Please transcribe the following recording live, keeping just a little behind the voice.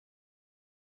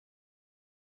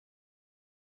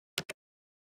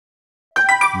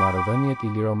Marrëdhëniet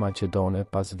iliro maqedone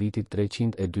pas vitit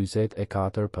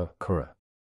 344 p.Kr.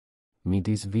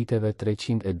 Midis viteve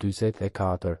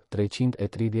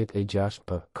 344-336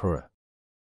 p.Kr.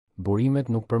 Burimet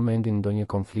nuk përmendin ndonjë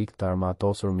konflikt të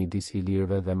armatosur midis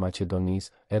ilirëve dhe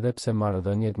Maqedonisë, edhe pse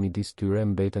marrëdhëniet midis tyre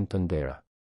mbeten të ndera.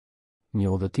 Një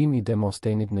udhëtim i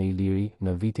Demostenit në Iliri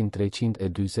në vitin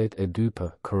 342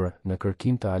 p.Kr. në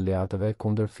kërkim të aleatëve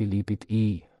kundër Filipit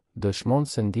I, dëshmon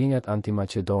se ndjenjat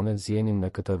antimaqedone zjenin në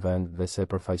këtë vend dhe se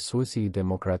përfaqësuesi i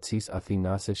demokracisë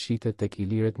athinase shitet tek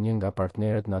ilirët një nga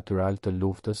partnerët natyral të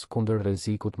luftës kundër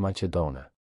rrezikut maqedone.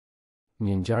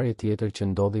 Një ngjarje tjetër që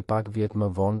ndodhi pak vjet më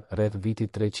vonë, rreth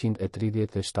vitit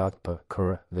 337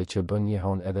 p.Kr. dhe që bën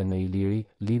njehon edhe në Iliri,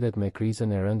 lidhet me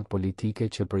krizën e rëndë politike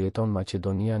që përjeton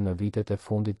Maqedonia në vitet e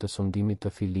fundit të sundimit të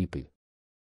Filipit.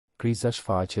 Kriza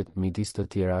shfaqet, midis të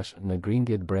tjerash, në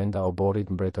grindjet brenda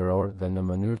oborrit mbretëror dhe në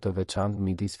mënyrë të veçantë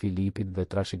midis Filipit dhe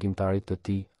trashëgimtarit të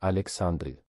tij,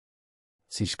 Aleksandrit.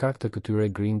 Si shkak të këtyre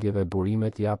grindjeve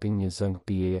burimet japin një zëng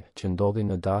pije që ndodhi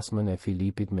në dasmën e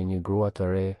Filipit me një grua të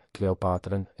re,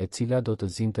 Kleopatrën, e cila do të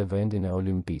zinte vendin e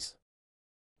Olimpisë.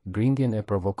 Grindjen e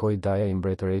provokoi daja i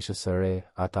mbretëreshës së re,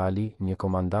 Atali, një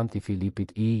komandant i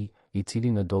Filipit I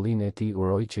cili në dollinë e tij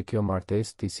uroi që kjo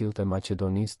martesë t'i sillte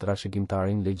Maqedonisë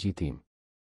trashëgimtarin legjitim.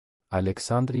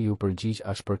 Aleksandri ju përgjigj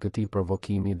ashpër këtij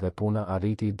provokimi dhe puna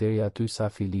arriti deri aty sa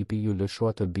Filipi ju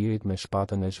lëshua të birit me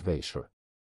shpatën e zhveshur.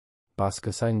 Pas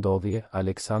kësaj ndodhje,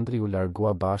 Aleksandri u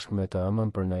largua bashkë me të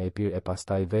ëmën për në Epir e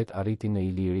pastaj vet arriti në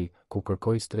Iliri, ku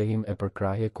kërkoi strehim e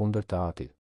përkrahje kundër të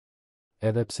Atit.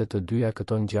 Edhe pse të dyja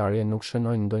këto ngjarje nuk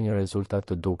shënojnë ndonjë rezultat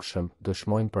të dukshëm,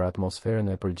 dëshmojnë për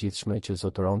atmosferën e përgjithshme që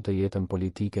zotëronte jetën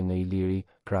politike në Iliri,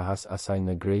 krahas asaj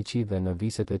në Greqi dhe në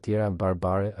viset e tjera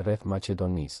barbare rreth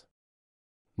Maqedonisë.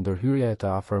 Ndërhyrja e të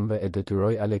afërmve e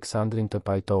detyroi Aleksandrin të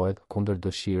pajtohet kundër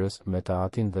dëshirës me të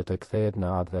Atin dhe të kthehet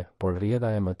në Atë, por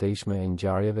rrjedha e mëtejshme e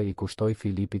ngjarjeve i kushtoi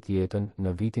Filipit jetën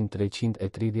në vitin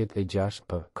 336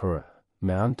 p.Kr.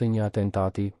 me anë të një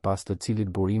atentati, pas të cilit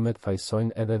burimet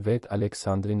fajsojnë edhe vet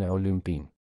Aleksandrin e Olympin.